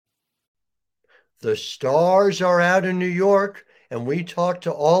The stars are out in New York, and we talked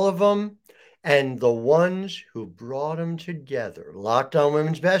to all of them and the ones who brought them together. Locked On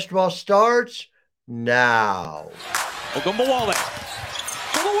Women's Basketball starts now. Ogunbowale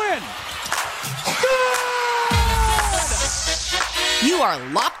for the win. Good! You are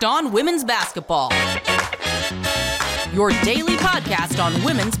Locked On Women's Basketball, your daily podcast on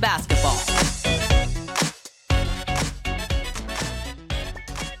women's basketball.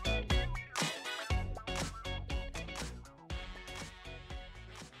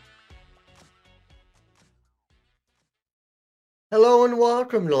 Hello and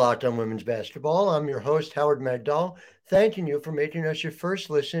welcome to Locked On Women's Basketball. I'm your host, Howard Magdahl, thanking you for making us your first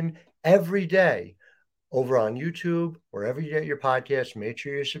listen every day. Over on YouTube, wherever you get your podcast, make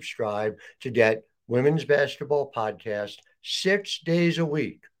sure you subscribe to get Women's Basketball Podcast 6 days a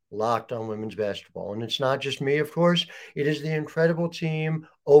week, Locked On Women's Basketball. And it's not just me, of course. It is the incredible team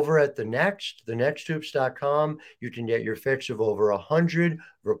over at thenexthoops.com. You can get your fix of over 100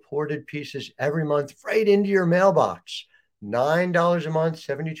 reported pieces every month right into your mailbox. $9 a month,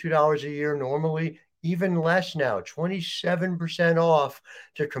 $72 a year, normally even less now, 27% off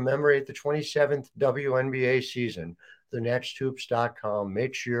to commemorate the 27th WNBA season. TheNextHoops.com.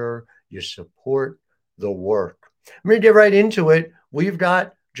 Make sure you support the work. I'm going to get right into it. We've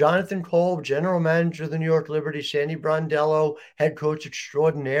got Jonathan Kolb, general manager of the New York Liberty, Sandy Brondello, head coach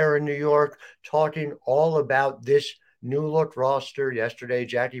extraordinaire in New York, talking all about this new look roster. Yesterday,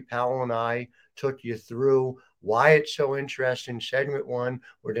 Jackie Powell and I took you through why it's so interesting. Segment one,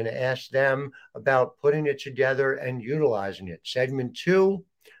 we're going to ask them about putting it together and utilizing it. Segment two,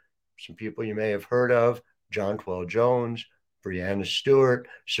 some people you may have heard of, Jonquel Jones, Brianna Stewart,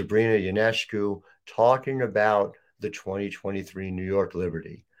 Sabrina Ionescu, talking about the 2023 New York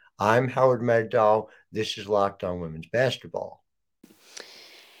Liberty. I'm Howard Magdahl. This is Locked On Women's Basketball.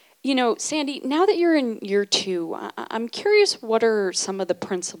 You know, Sandy, now that you're in year two, I'm curious, what are some of the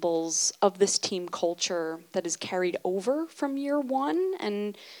principles of this team culture that is carried over from year one,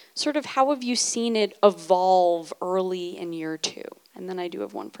 and sort of how have you seen it evolve early in year two? And then I do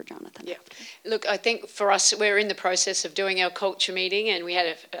have one for Jonathan. Yeah. Look, I think for us, we're in the process of doing our culture meeting, and we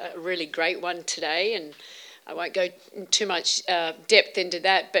had a really great one today, and I won't go too much depth into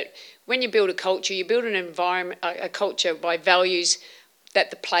that, but when you build a culture, you build an environment, a culture by values that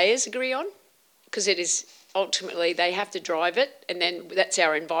the players agree on, because it is ultimately they have to drive it, and then that's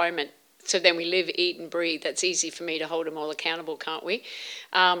our environment. So then we live, eat, and breathe. That's easy for me to hold them all accountable, can't we?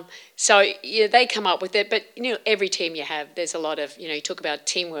 So yeah, they come up with it, but you know, every team you have, there's a lot of, you know, you talk about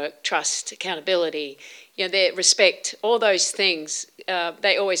teamwork, trust, accountability, you know, their respect, all those things.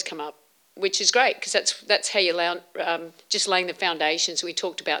 They always come up, which is great, because that's how you just laying the foundations. We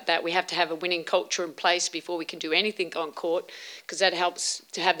talked about that. We have to have a winning culture in place before we can do anything on court, because that helps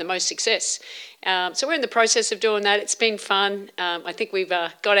to have the most success. So we're in the process of doing that. It's been fun. I think we've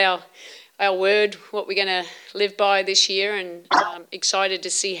got our word, what we're going to live by this year, and excited to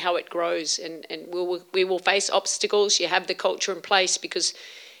see how it grows. And we will face obstacles. You have the culture in place, because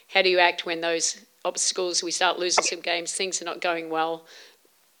how do you act when those obstacles, we start losing some games, things are not going well?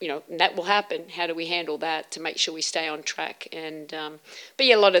 You know, and that will happen. How do we handle that to make sure we stay on track? And but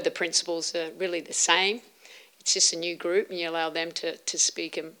yeah, a lot of the principles are really the same. It's just a new group, and you allow them to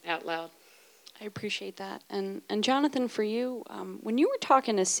speak them out loud. I appreciate that. And Jonathan, for you, when you were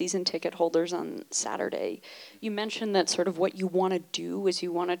talking to season ticket holders on Saturday, you mentioned that sort of what you want to do is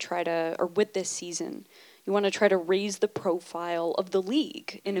you want to try to, or with this season, you want to try to raise the profile of the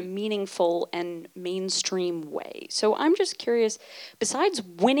league in a meaningful and mainstream way. So I'm just curious, besides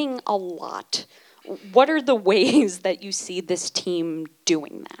winning a lot, what are the ways that you see this team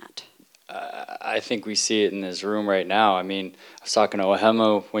doing that? I think we see it in this room right now. I mean, I was talking to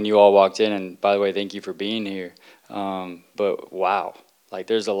Ohemo when you all walked in, and by the way, thank you for being here. But wow, like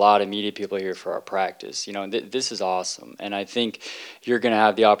there's a lot of media people here for our practice. You know, this is awesome. And I think you're going to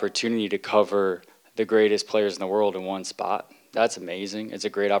have the opportunity to cover the greatest players in the world in one spot. That's amazing. It's a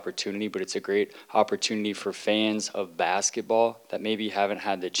great opportunity, but it's a great opportunity for fans of basketball that maybe haven't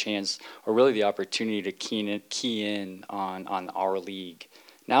had the chance or really the opportunity to key in on our league.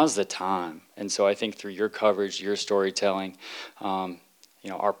 Now's the time. And so I think through your coverage, your storytelling, you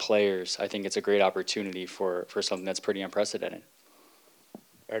know, our players, I think it's a great opportunity for something that's pretty unprecedented.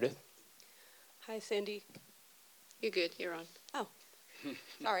 Meredith? Hi, Sandy. You're good. You're on. Oh,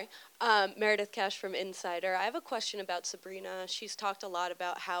 sorry. Meredith Cash from Insider. I have a question about Sabrina. She's talked a lot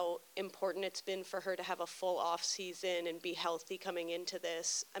about how important it's been for her to have a full off season and be healthy coming into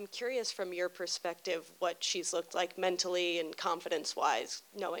this. I'm curious from your perspective what she's looked like mentally and confidence-wise,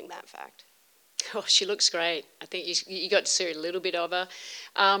 knowing that fact. Oh, she looks great. I think you got to see a little bit of her.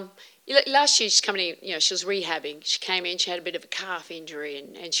 Last year, she's coming in, she was rehabbing. She came in, she had a bit of a calf injury,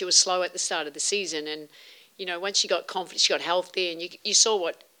 and she was slow at the start of the season. And, once she got confident, she got healthy, and you saw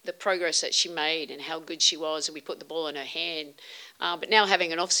what the progress that she made and how good she was, and we put the ball in her hand. But now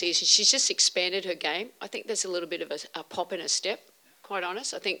having an off-season, she's just expanded her game. I think there's a little bit of a pop in her step, quite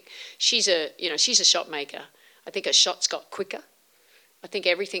honest. I think she's a shot maker. I think her shots got quicker. I think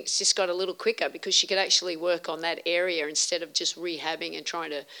everything's just got a little quicker because she could actually work on that area instead of just rehabbing and trying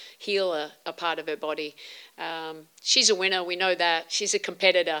to heal a part of her body. She's a winner, we know that. She's a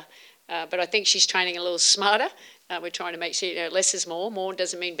competitor, but I think she's training a little smarter. We're trying to make sure less is more. More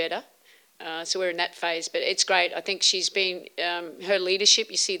doesn't mean better. So we're in that phase, but it's great. I think she's been, her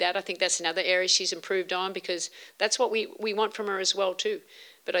leadership, you see that. I think that's another area she's improved on because that's what we want from her as well too.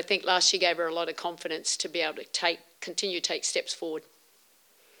 But I think last year gave her a lot of confidence to be able to continue to take steps forward.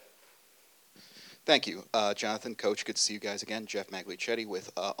 Thank you, Jonathan, Coach. Good to see you guys again. Jeff Maglicetti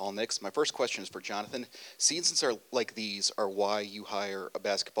with All Knicks. My first question is for Jonathan. Seasons like these are why you hire a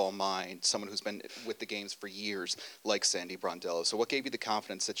basketball mind, someone who's been with the games for years, like Sandy Brondello. So what gave you the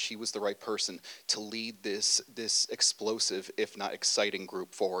confidence that she was the right person to lead this explosive, if not exciting,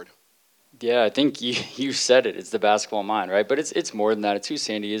 group forward? Yeah, I think you said it. It's the basketball mind, right? But it's more than that. It's who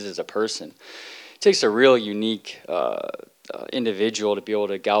Sandy is as a person. It takes a real unique individual to be able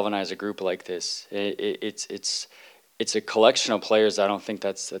to galvanize a group like this. It's a collection of players. I don't think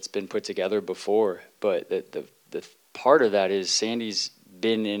that's been put together before. But the part of that is Sandy's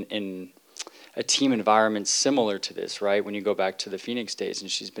been in a team environment similar to this, right? When you go back to the Phoenix days,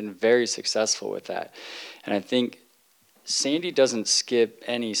 and she's been very successful with that. And I think Sandy doesn't skip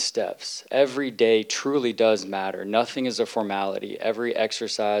any steps. Every day truly does matter. Nothing is a formality. Every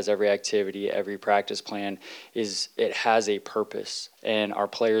exercise, every activity, every practice plan it has a purpose, and our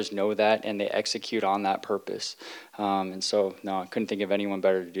players know that, and they execute on that purpose. And so, no, I couldn't think of anyone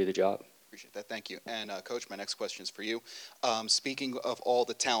better to do the job. Appreciate that. Thank you. And Coach, my next question is for you. Speaking of all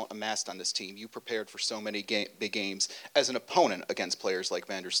the talent amassed on this team, you prepared for so many big games as an opponent against players like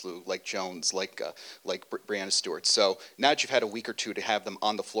Vandersloot, like Jones, like Brianna Stewart. So now that you've had a week or two to have them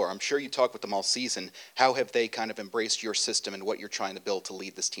on the floor, I'm sure you talked with them all season. How have they kind of embraced your system and what you're trying to build to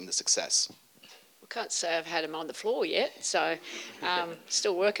lead this team to success? Can't say I've had him on the floor yet, so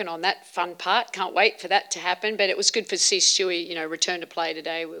still working on that fun part. Can't wait for that to happen, but it was good to see Stewie, return to play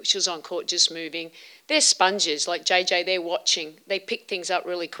today. She was on court just moving. They're sponges, like JJ, they're watching. They pick things up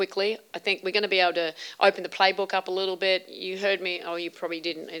really quickly. I think we're going to be able to open the playbook up a little bit. You heard me, you probably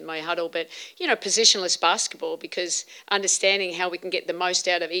didn't in my huddle, but, positionless basketball, because understanding how we can get the most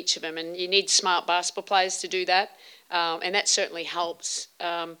out of each of them, and you need smart basketball players to do that. And that certainly helps.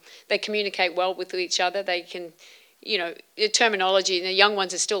 They communicate well with each other. They can, the terminology, and the young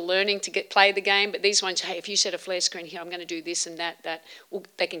ones are still learning to play the game, but these ones, hey, if you set a flare screen here, I'm going to do this and that, well,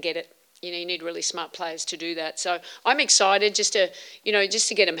 they can get it. You need really smart players to do that. So I'm excited just to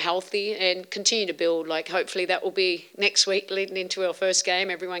get them healthy and continue to build. Like, hopefully that will be next week leading into our first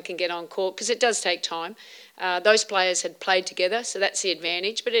game. Everyone can get on court because it does take time. Those players had played together, so that's the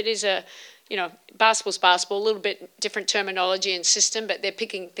advantage, but it is basketball's basketball, a little bit different terminology and system, but they're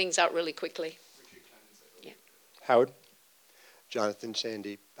picking things up really quickly. Yeah. Howard? Jonathan,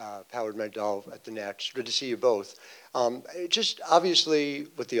 Sandy, Howard Magdal at the Nets. Good to see you both. Just obviously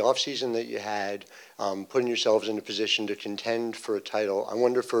with the offseason that you had, putting yourselves in a position to contend for a title, I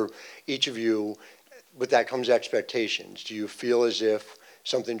wonder for each of you, with that comes expectations. Do you feel as if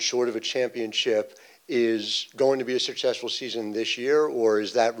something short of a championship is going to be a successful season this year, or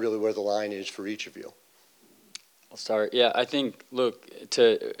is that really where the line is for each of you? I'll start. Yeah, I think, look,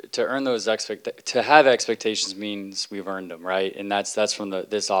 to earn those to have expectations means we've earned them, right? And that's from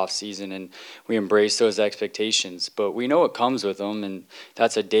this off season, and we embrace those expectations. But we know it comes with them, and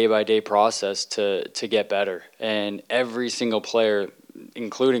that's a day-by-day process to get better. And every single player,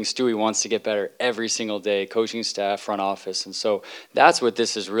 including Stewie, wants to get better every single day, coaching staff, front office. And so that's what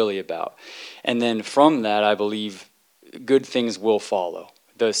this is really about. And then from that, I believe good things will follow.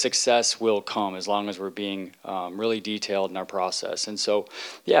 The success will come as long as we're being really detailed in our process. And so,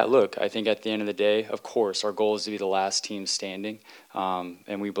 yeah, look, I think at the end of the day, of course, our goal is to be the last team standing.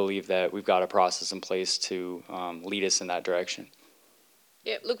 And we believe that we've got a process in place to lead us in that direction.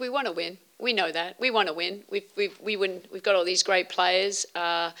 Yeah, look, we want to win. We know that. We want to win. We've got all these great players.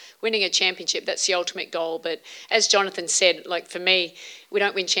 Winning a championship, that's the ultimate goal. But as Jonathan said, like for me, we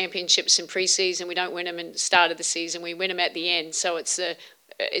don't win championships in preseason. We don't win them in the start of the season. We win them at the end. So it's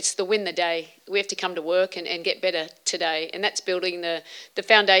it's the win the day. We have to come to work and get better today. And that's building the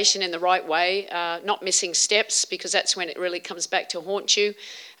foundation in the right way, not missing steps, because that's when it really comes back to haunt you.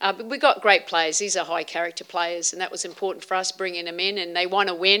 But we've got great players. These are high character players, and that was important for us, bringing them in. And they want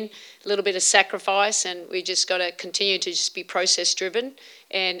to win, a little bit of sacrifice, and we just got to continue to just be process driven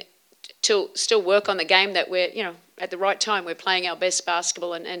and to still work on the game that we're, at the right time, we're playing our best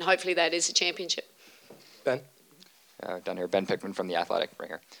basketball, and hopefully that is a championship. Ben? Down here, Ben Pickman from The Athletic right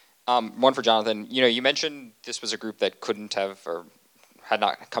here. One for Jonathan. You mentioned this was a group that couldn't have or had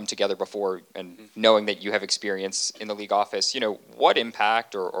not come together before, and knowing that you have experience in the league office, what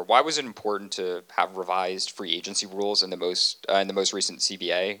impact or why was it important to have revised free agency rules in the most recent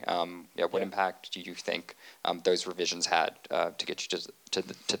CBA? What impact do you think those revisions had to get you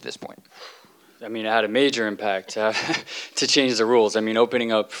to this point? I mean, it had a major impact to change the rules. I mean,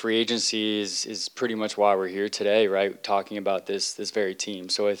 opening up free agency is pretty much why we're here today, right? Talking about this very team.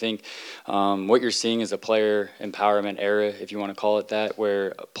 So I think what you're seeing is a player empowerment era, if you want to call it that,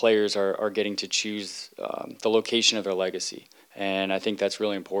 where players are getting to choose the location of their legacy. And I think that's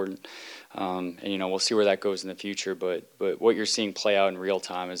really important. And we'll see where that goes in the future. But what you're seeing play out in real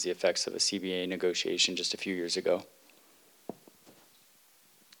time is the effects of a CBA negotiation just a few years ago.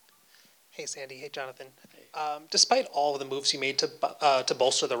 Hey, Sandy. Hey, Jonathan. Despite all of the moves you made to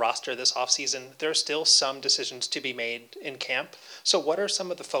bolster the roster this offseason, there are still some decisions to be made in camp. So what are some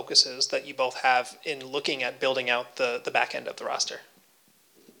of the focuses that you both have in looking at building out the back end of the roster?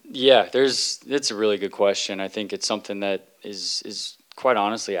 Yeah, it's a really good question. I think it's something that is quite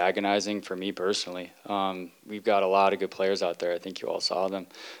honestly agonizing for me personally. We've got a lot of good players out there. I think you all saw them,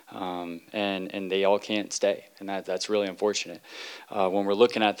 and they all can't stay, and that's really unfortunate. When we're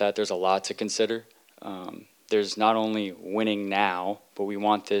looking at that, there's a lot to consider. There's not only winning now, but we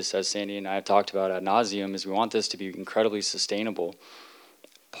want this, as Sandy and I have talked about ad nauseum, is we want this to be incredibly sustainable.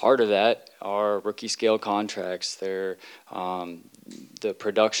 Part of that are rookie scale contracts. They're the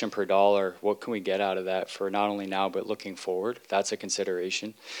production per dollar. What can we get out of that for not only now but looking forward? That's a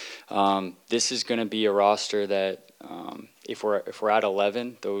consideration. This is going to be a roster that if we're at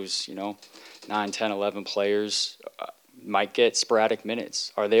 11, those 9, 10, 11 players might get sporadic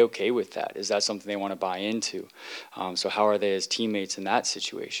minutes. Are they okay with that? Is that something they want to buy into? So how are they as teammates in that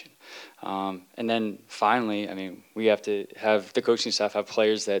situation? And then finally, I mean, we have to have the coaching staff have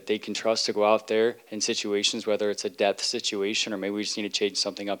players that they can trust to go out there in situations, whether it's a depth situation or maybe we just need to change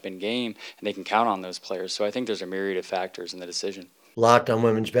something up in game, and they can count on those players. So I think there's a myriad of factors in the decision. Locked on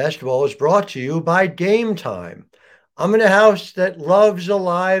Women's Basketball is brought to you by Game Time. I'm in a house that loves a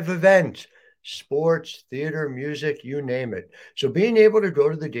live event. Sports, theater, music, you name it. So being able to go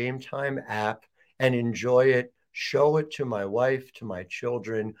to the Game Time app and enjoy it, show it to my wife, to my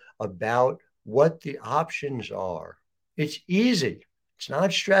children about what the options are. It's easy. It's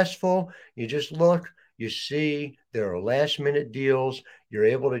not stressful. You just look, you see there are last minute deals. You're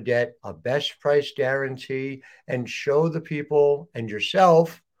able to get a best price guarantee and show the people and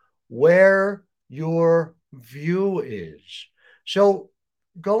yourself where your view is. So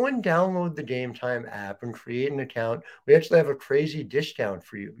go and download the Game Time app and create an account. We actually have a crazy discount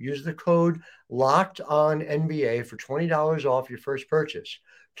for you. Use the code Locked On NBA for $20 off your first purchase.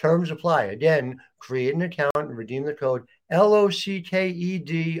 Terms apply. Again, create an account and redeem the code LOCKEDON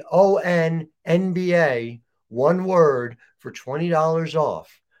NBA, one word, for $20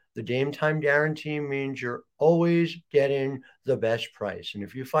 off. The Game Time guarantee means you're always getting the best price. And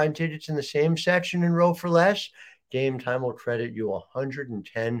if you find tickets in the same section and row for less, Game Time will credit you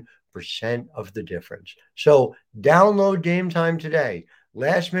 110% of the difference. So download Game Time today.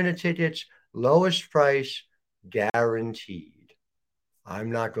 Last minute tickets, lowest price, guaranteed.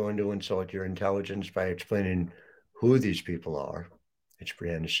 I'm not going to insult your intelligence by explaining who these people are. It's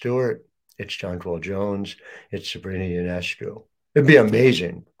Brianna Stewart. It's Jonquil Jones. It's Sabrina Ionescu. It'd be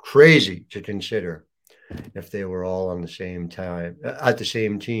amazing, crazy to consider if they were all on the same time, at the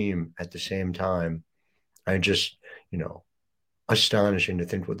same team, at the same time. I just, astonishing to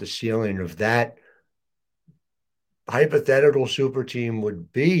think what the ceiling of that hypothetical super team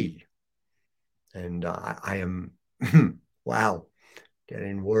would be. And I am, wow,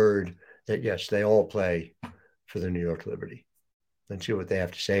 getting word that, yes, they all play for the New York Liberty. Let's see what they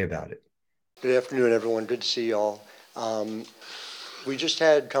have to say about it. Good afternoon, everyone. Good to see y'all. We just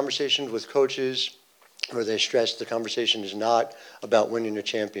had conversations with coaches where they stressed the conversation is not about winning a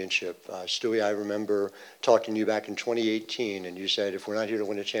championship. Stewie, I remember talking to you back in 2018, and you said, if we're not here to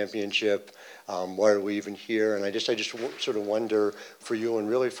win a championship, why are we even here? And I just sort of wonder for you, and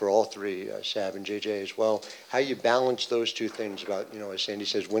really for all three, Sav and JJ as well, how you balance those two things about, as Sandy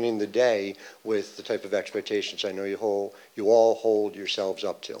says, winning the day with the type of expectations I know you all hold yourselves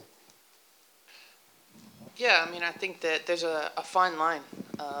up to. Yeah, I mean, I think that there's a fine line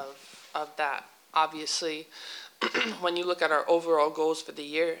of that. Obviously, when you look at our overall goals for the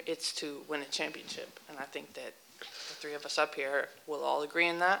year, it's to win a championship. And I think that the three of us up here will all agree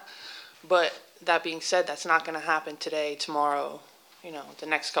in that. But that being said, that's not going to happen today, tomorrow, the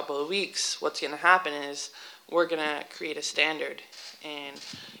next couple of weeks. What's going to happen is we're going to create a standard and,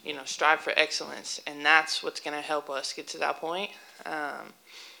 strive for excellence. And that's what's going to help us get to that point.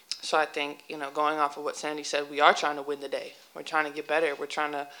 So I think, going off of what Sandy said, we are trying to win the day. We're trying to get better. We're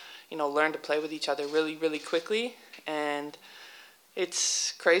trying to, learn to play with each other really, really quickly. And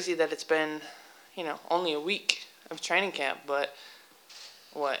it's crazy that it's been, only a week of training camp. But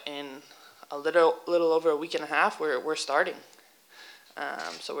in a little over a week and a half, we're starting.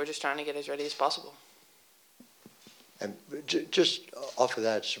 So we're just trying to get as ready as possible. And just off of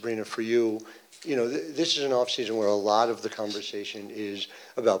that, Sabrina, for you, this is an off season where a lot of the conversation is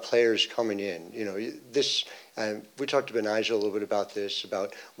about players coming in. We talked to Benijah a little bit about this,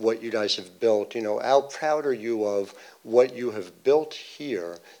 about what you guys have built. How proud are you of what you have built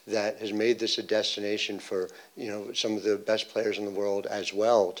here that has made this a destination for, some of the best players in the world as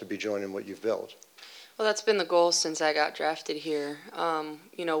well to be joining what you've built? Well, that's been the goal since I got drafted here,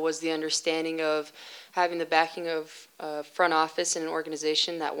 was the understanding of having the backing of front office and an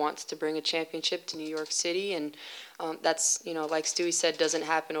organization that wants to bring a championship to New York City. And that's, like Stewie said, doesn't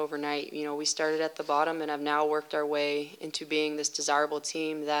happen overnight. We started at the bottom and have now worked our way into being this desirable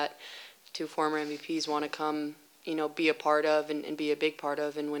team that two former MVPs want to come, be a part of and be a big part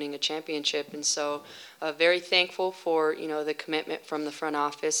of in winning a championship. And so very thankful for, the commitment from the front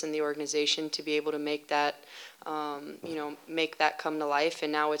office and the organization to be able to make that, make that come to life.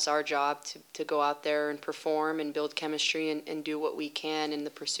 And now it's our job to go out there and perform and build chemistry and do what we can in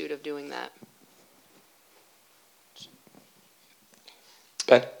the pursuit of doing that.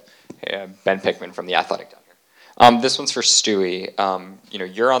 Ben? Hey, Ben Pickman from The Athletic down here. This one's for Stewie.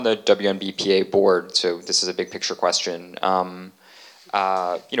 You're on the WNBA board, so this is a big picture question.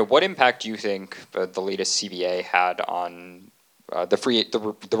 What impact do you think the latest CBA had on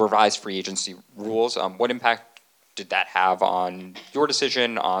the revised free agency rules? What impact did that have on your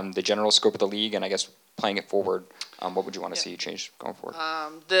decision, on the general scope of the league, and I guess playing it forward? What would you want to see change going forward?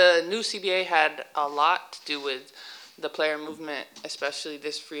 The new CBA had a lot to do with the player movement, especially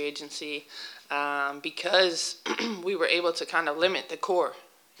this free agency, because we were able to kind of limit the core.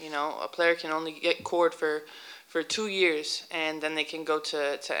 A player can only get cored for 2 years, and then they can go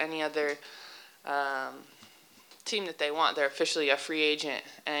to any other team that they want. They're officially a free agent.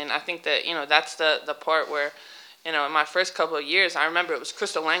 And I think that, that's the part where, in my first couple of years, I remember it was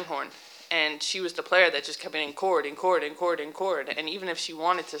Crystal Langhorne. And she was the player that just kept getting cored. And even if she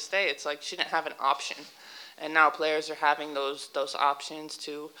wanted to stay, it's like she didn't have an option. And now players are having those options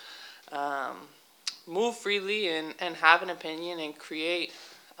to move freely and have an opinion and create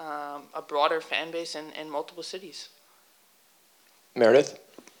a broader fan base in multiple cities. Meredith?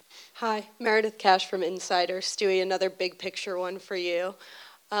 Hi, Meredith Cash from Insider. Stewie, another big picture one for you.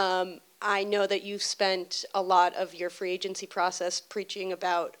 I know that you've spent a lot of your free agency process preaching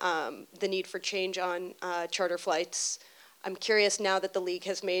about the need for change on charter flights. I'm curious, now that the league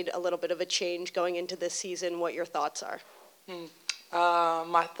has made a little bit of a change going into this season, what your thoughts are.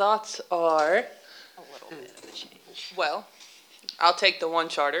 My thoughts are A little bit of a change. Well, I'll take the one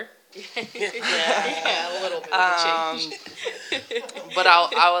charter. Yeah, a little bit of a change. But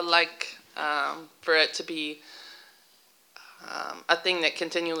I would like for it to be a thing that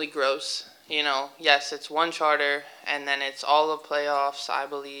continually grows. Yes, it's one charter, and then it's all of playoffs, I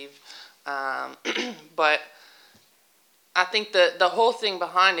believe. But I think the whole thing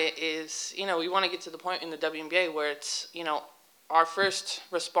behind it is, we want to get to the point in the WNBA where it's, our first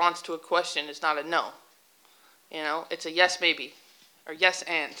response to a question is not a no. It's a yes, maybe, or yes,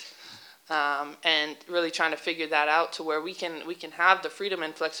 and really trying to figure that out to where we can have the freedom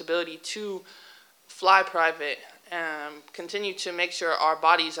and flexibility to fly private, continue to make sure our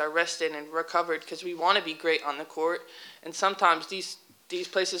bodies are rested and recovered, because we want to be great on the court. And sometimes these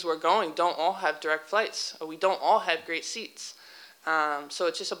places we're going don't all have direct flights, or we don't all have great seats. So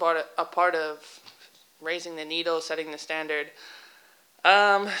it's just about a part of raising the needle, setting the standard.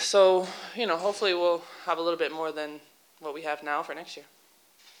 So, hopefully we'll have a little bit more than what we have now for next year.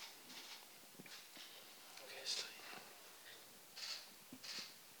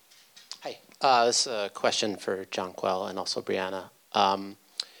 This is a question for Jonquel and also Brianna.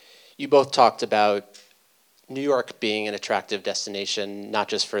 You both talked about New York being an attractive destination, not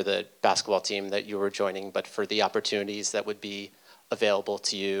just for the basketball team that you were joining, but for the opportunities that would be available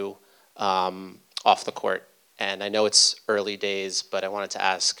to you off the court. And I know it's early days, but I wanted to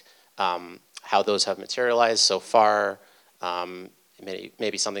ask how those have materialized so far,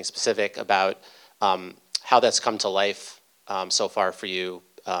 maybe something specific about how that's come to life so far for you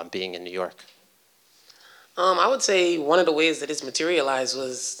being in New York. I would say one of the ways that it's materialized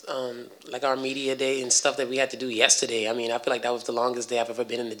was like our media day and stuff that we had to do yesterday. I mean, I feel like that was the longest day I've ever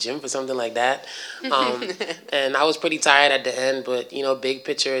been in the gym for something like that. And I was pretty tired at the end, but, you know, big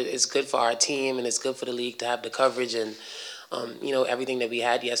picture, it's good for our team and it's good for the league to have the coverage and, you know, everything that we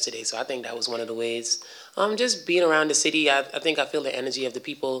had yesterday. So I think that was one of the ways. Just being around the city, I think I feel the energy of the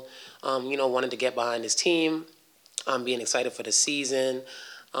people, you know, wanting to get behind this team, being excited for the season.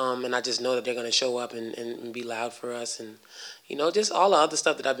 And I just know that they're going to show up and be loud for us. And, you know, just all the other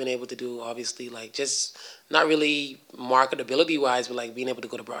stuff that I've been able to do, obviously, like just not really marketability-wise, but like being able to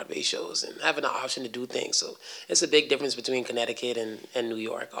go to Broadway shows and having the option to do things. So it's a big difference between Connecticut and New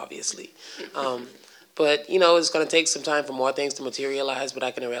York, obviously. But, you know, it's going to take some time for more things to materialize, but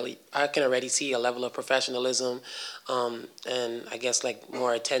I can already see a level of professionalism and I guess like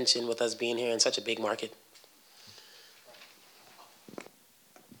more attention with us being here in such a big market.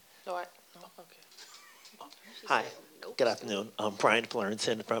 Hi, good afternoon. I'm Brian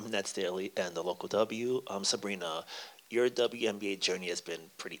Florenton from Nets Daily and the Local W. Sabrina, your WNBA journey has been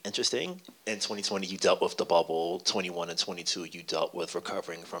pretty interesting. In 2020, you dealt with the bubble. 21 and 22, you dealt with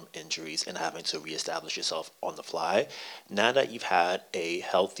recovering from injuries and having to reestablish yourself on the fly. Now that you've had a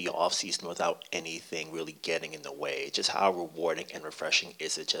healthy offseason without anything really getting in the way, just how rewarding and refreshing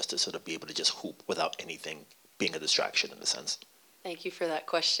is it just to sort of be able to just hoop without anything being a distraction in a sense? Thank you for that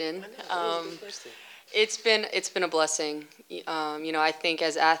question. It's been a blessing. You know, I think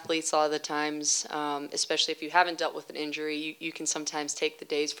as athletes, a lot of the times, especially if you haven't dealt with an injury, you can sometimes take the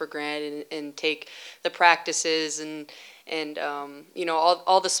days for granted and take the practices and you know,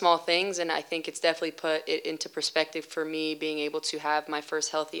 all the small things. And I think it's definitely put it into perspective for me, being able to have my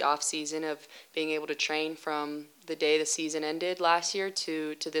first healthy off season of being able to train from the day the season ended last year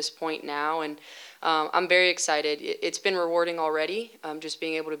to this point now. And I'm very excited. It's been rewarding already, just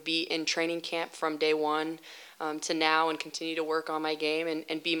being able to be in training camp from day one to now and continue to work on my game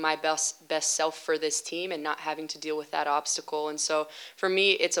and be my best self for this team and not having to deal with that obstacle. And so for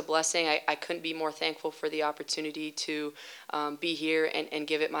me, it's a blessing. I couldn't be more thankful for the opportunity to be here and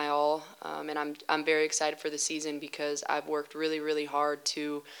give it my all. And I'm very excited for the season because I've worked really, really hard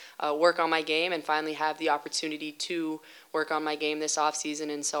to work on my game and finally have the opportunity to work on my game this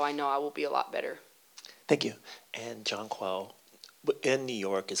offseason. And so I know I will be a lot better. Thank you. And Jonquel, in New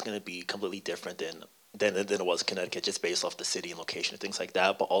York, it's going to be completely different than it was in Connecticut, just based off the city and location and things like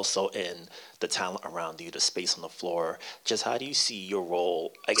that, but also in the talent around you, the space on the floor. Just how do you see your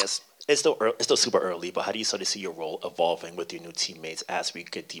role? I guess it's still super early, but how do you sort of see your role evolving with your new teammates as we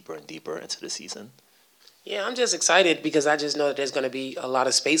get deeper and deeper into the season? Yeah, I'm just excited because I just know that there's going to be a lot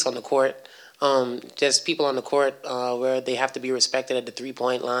of space on the court. Just people on the court where they have to be respected at the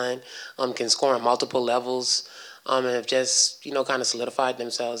three-point line, can score on multiple levels, and have just, you know, kind of solidified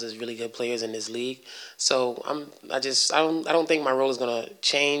themselves as really good players in this league. So I don't think my role is going to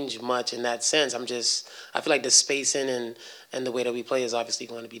change much in that sense. I feel like the spacing and the way that we play is obviously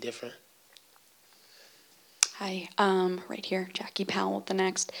going to be different. Hi, right here, Jackie Powell with the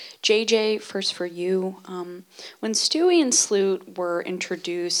next. JJ, first for you. When Stewie and Sloot were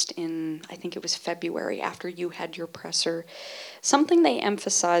introduced in, I think it was February, after you had your presser, something they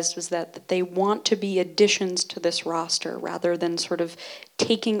emphasized was that they want to be additions to this roster rather than sort of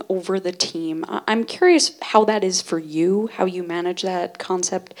taking over the team. I'm curious how that is for you, how you manage that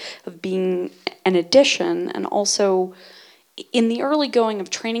concept of being an addition, and also in the early going of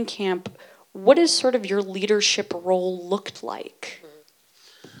training camp, what has sort of your leadership role looked like?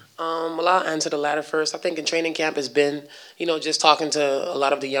 Well, I'll answer the latter first. I think in training camp has been, you know, just talking to a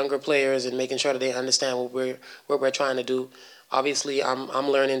lot of the younger players and making sure that they understand what we're trying to do. Obviously, I'm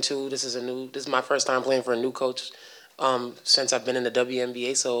learning too. This is my first time playing for a new coach since I've been in the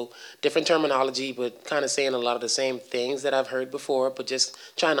WNBA. So different terminology, but kind of saying a lot of the same things that I've heard before. But just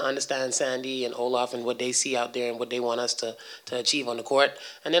trying to understand Sandy and Olaf and what they see out there and what they want us to achieve on the court,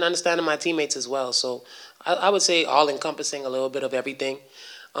 and then understanding my teammates as well. So I would say all encompassing a little bit of everything.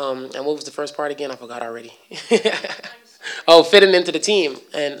 And what was the first part again? I forgot already. Oh, fitting into the team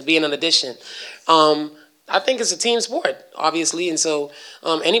and being an addition. I think it's a team sport, obviously, and so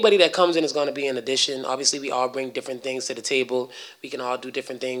anybody that comes in is going to be an addition. Obviously, we all bring different things to the table. We can all do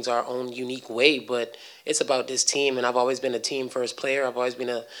different things our own unique way, but it's about this team, and I've always been a team first player. I've always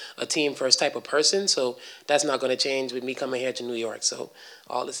been a team first type of person, so that's not going to change with me coming here to New York. So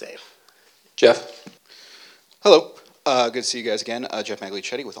all the same. Jeff. Hello. Good to see you guys again. Jeff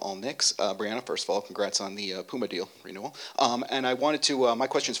Maglicetti with All Knicks. Brianna, first of all, congrats on the Puma deal renewal. And I wanted to, my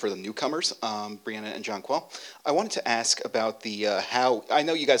question's for the newcomers, Brianna and John Quell. I wanted to ask about the how, I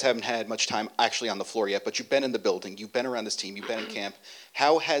know you guys haven't had much time actually on the floor yet, but you've been in the building, you've been around this team, you've been in camp.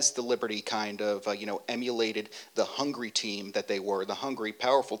 How has the Liberty kind of, emulated the hungry team that they were, the hungry,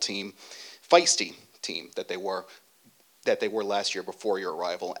 powerful team, feisty team that they were last year before your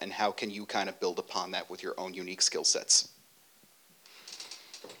arrival, and how can you kind of build upon that with your own unique skill sets?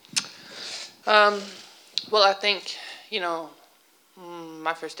 Well, I think,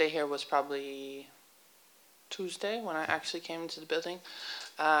 my first day here was probably Tuesday when I actually came into the building.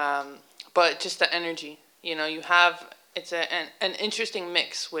 But just the energy, you have, it's an interesting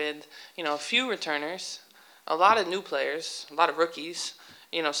mix with, a few returners, a lot of new players, a lot of rookies,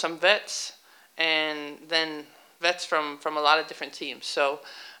 some vets, and then vets from a lot of different teams. So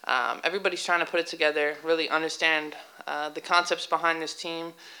everybody's trying to put it together, really understand the concepts behind this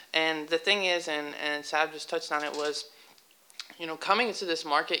team. And the thing is, and Sab just touched on it, was, coming into this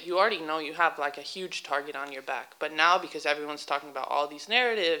market, you already know you have like a huge target on your back. But now, because everyone's talking about all these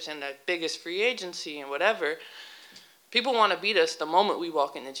narratives and the biggest free agency and whatever, people want to beat us the moment we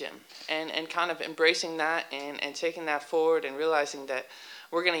walk in the gym. And kind of embracing that and taking that forward and realizing that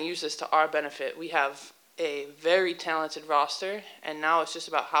we're going to use this to our benefit. We have a very talented roster, and now it's just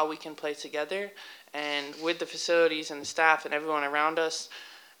about how we can play together. And with the facilities and the staff and everyone around us,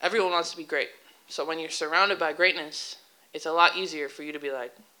 everyone wants to be great. So when you're surrounded by greatness, it's a lot easier for you to be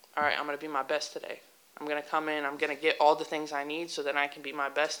like, all right, I'm going to be my best today. I'm going to come in, I'm going to get all the things I need so that I can be my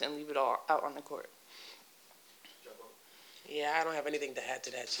best and leave it all out on the court. Yeah, I don't have anything to add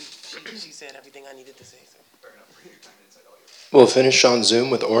to that. She said everything I needed to say. So. We'll finish on Zoom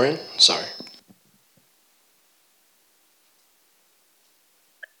with Oren. Sorry.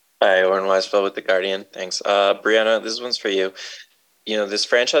 Hi, Oren Weisfeld with The Guardian. Thanks. Brianna, this one's for you. This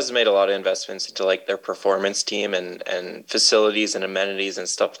franchise has made a lot of investments into like their performance team and facilities and amenities and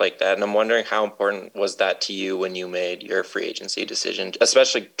stuff like that. And I'm wondering how important was that to you when you made your free agency decision,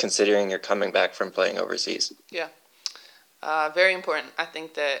 especially considering you're coming back from playing overseas? Yeah, very important. I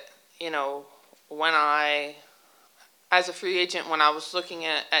think that, as a free agent, when I was looking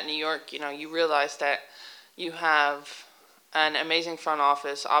at New York, you realize that you have an amazing front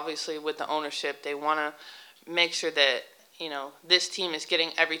office. Obviously, with the ownership, they want to make sure that, this team is getting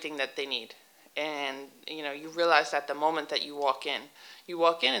everything that they need. And, you realize that the moment that you walk in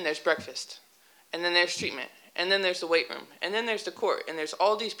and there's breakfast, and then there's treatment, and then there's the weight room, and then there's the court, and there's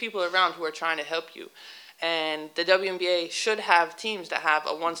all these people around who are trying to help you. And the WNBA should have teams that have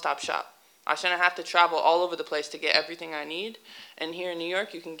a one-stop shop. I shouldn't have to travel all over the place to get everything I need. And here in New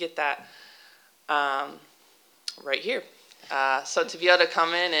York, you can get that right here. So to be able to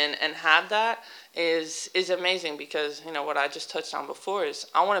come in and have that is amazing, because, what I just touched on before is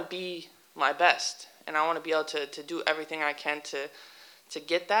I want to be my best. And I want to be able to do everything I can to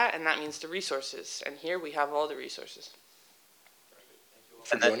get that. And that means the resources. And here we have all the resources.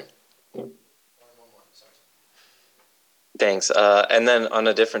 And then, thanks. And then on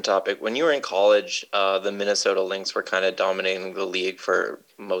a different topic, when you were in college, the Minnesota Lynx were kind of dominating the league for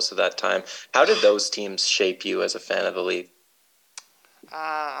most of that time. How did those teams shape you as a fan of the league?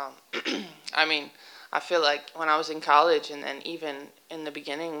 I feel like when I was in college and even in the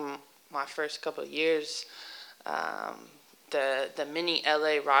beginning, my first couple of years, the mini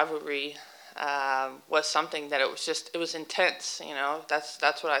LA rivalry was something that it was intense.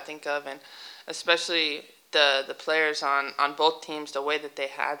 That's what I think of, and especially the players on both teams, the way that they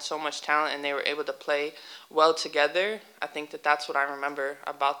had so much talent and they were able to play well together. I think that's what I remember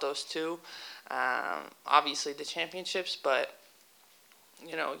about those two. Obviously the championships, but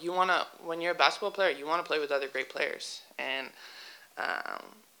when you're a basketball player, you want to play with other great players, and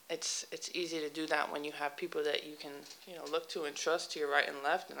it's easy to do that when you have people that you can look to and trust to your right and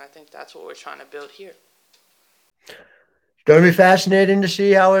left, and I think that's what we're trying to build here. It's going to be fascinating to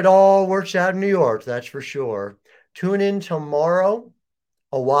see how it all works out in New York, that's for sure. Tune in tomorrow.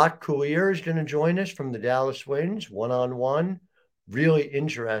 Awad Kulir is going to join us from the Dallas Wings, one-on-one. Really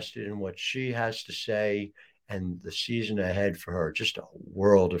interested in what she has to say and the season ahead for her. Just a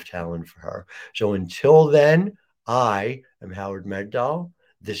world of talent for her. So until then, I am Howard Megdal.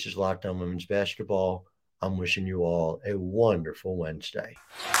 This is Locked On Women's Basketball. I'm wishing you all a wonderful Wednesday.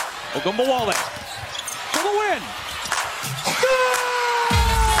 Ogunbowale. win.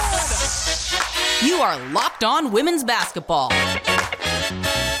 You are Locked On Women's Basketball,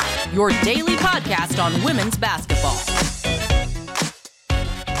 your daily podcast on women's basketball.